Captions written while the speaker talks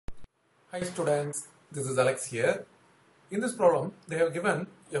Hi students, this is Alex here. In this problem, they have given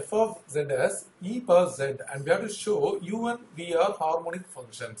f of z as e power z and we have to show u and v are harmonic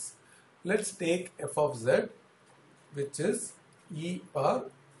functions. Let's take f of z, which is e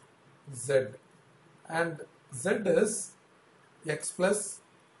power z, and z is x plus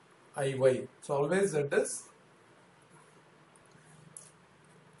iy. So always z is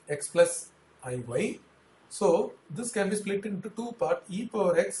x plus iy. So this can be split into two parts, e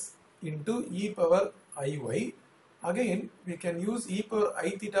power x into e power iy. Again, we can use e power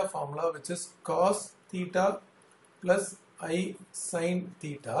I theta formula, which is cos theta plus I sin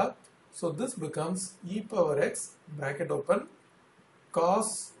theta. So this becomes e power x bracket open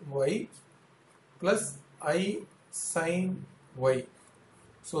cos y plus I sin y.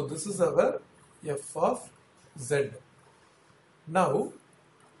 So this is our f of z. Now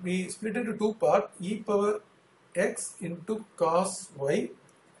we split into two parts, e power x into cos y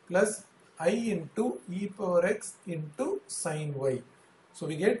plus I into e power x into sin y. So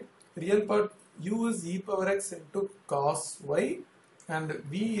we get real part u is e power x into cos y and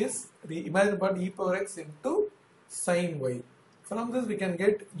v is the imaginary part e power x into sin y. From this we can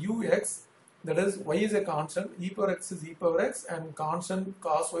get ux, that is y is a constant, e power x is e power x and constant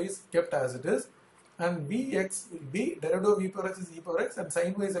cos y is kept as it is, and vx will be derivative of e power x is e power x and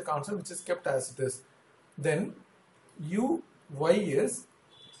sin y is a constant which is kept as it is. Then uy is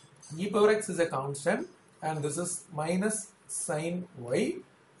e power x is a constant and this is minus sin y,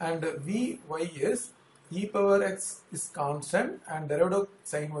 and vy is e power x is constant and derivative of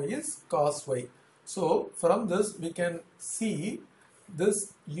sin y is cos y. So from this we can see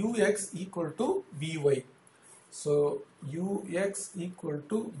this ux equal to vy. So ux equal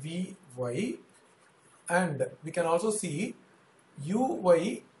to vy, and we can also see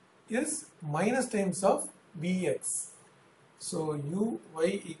uy is minus times of vx. So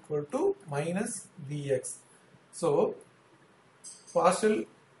uy equal to minus vx. So partial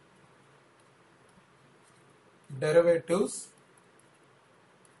derivatives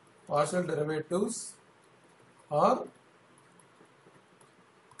are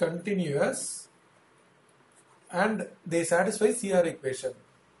continuous and they satisfy CR equation.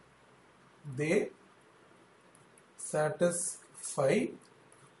 They satisfy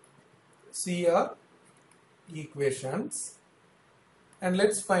CR equations, and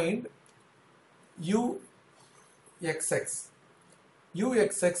let's find uxx.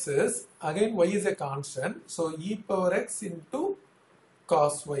 Uxx is, again y is a constant, so e power x into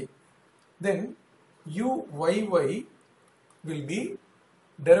cos y. Then uyy will be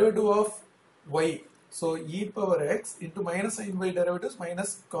derivative of y, so e power x into minus sin y derivatives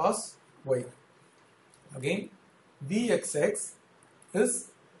minus cos y. Again vxx is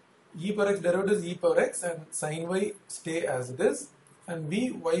e power x derivative is e power x and sin y stay as it is, and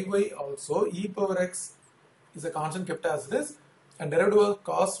vyy also e power x is a constant kept as it is and derivative of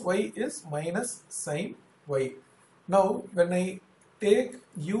cos y is minus sin y. Now when I take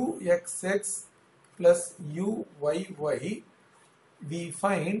uxx plus uyy, we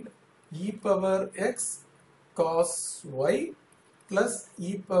find e power x cos y plus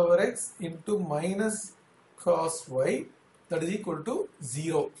e power x into minus cos y, that is equal to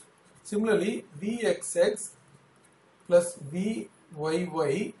 0. Similarly, vxx plus vyy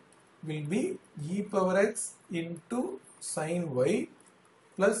will be e power x into sin y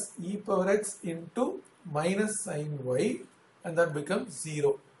plus e power x into minus sin y, and that becomes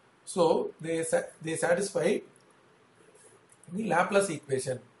 0. So they satisfy the Laplace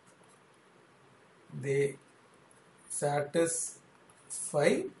equation. They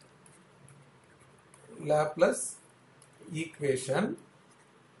satisfy Laplace equation,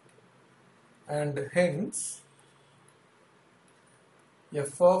 and hence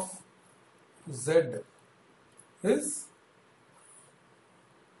f of z is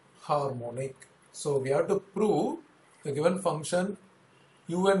harmonic. So we have to prove the given function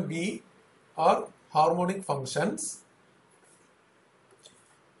u and v are harmonic functions.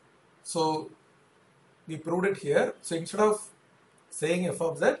 So we proved it here. So instead of saying f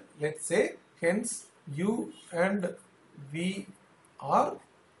of z, let's say hence u and v are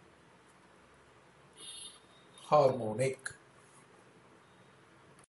harmonic.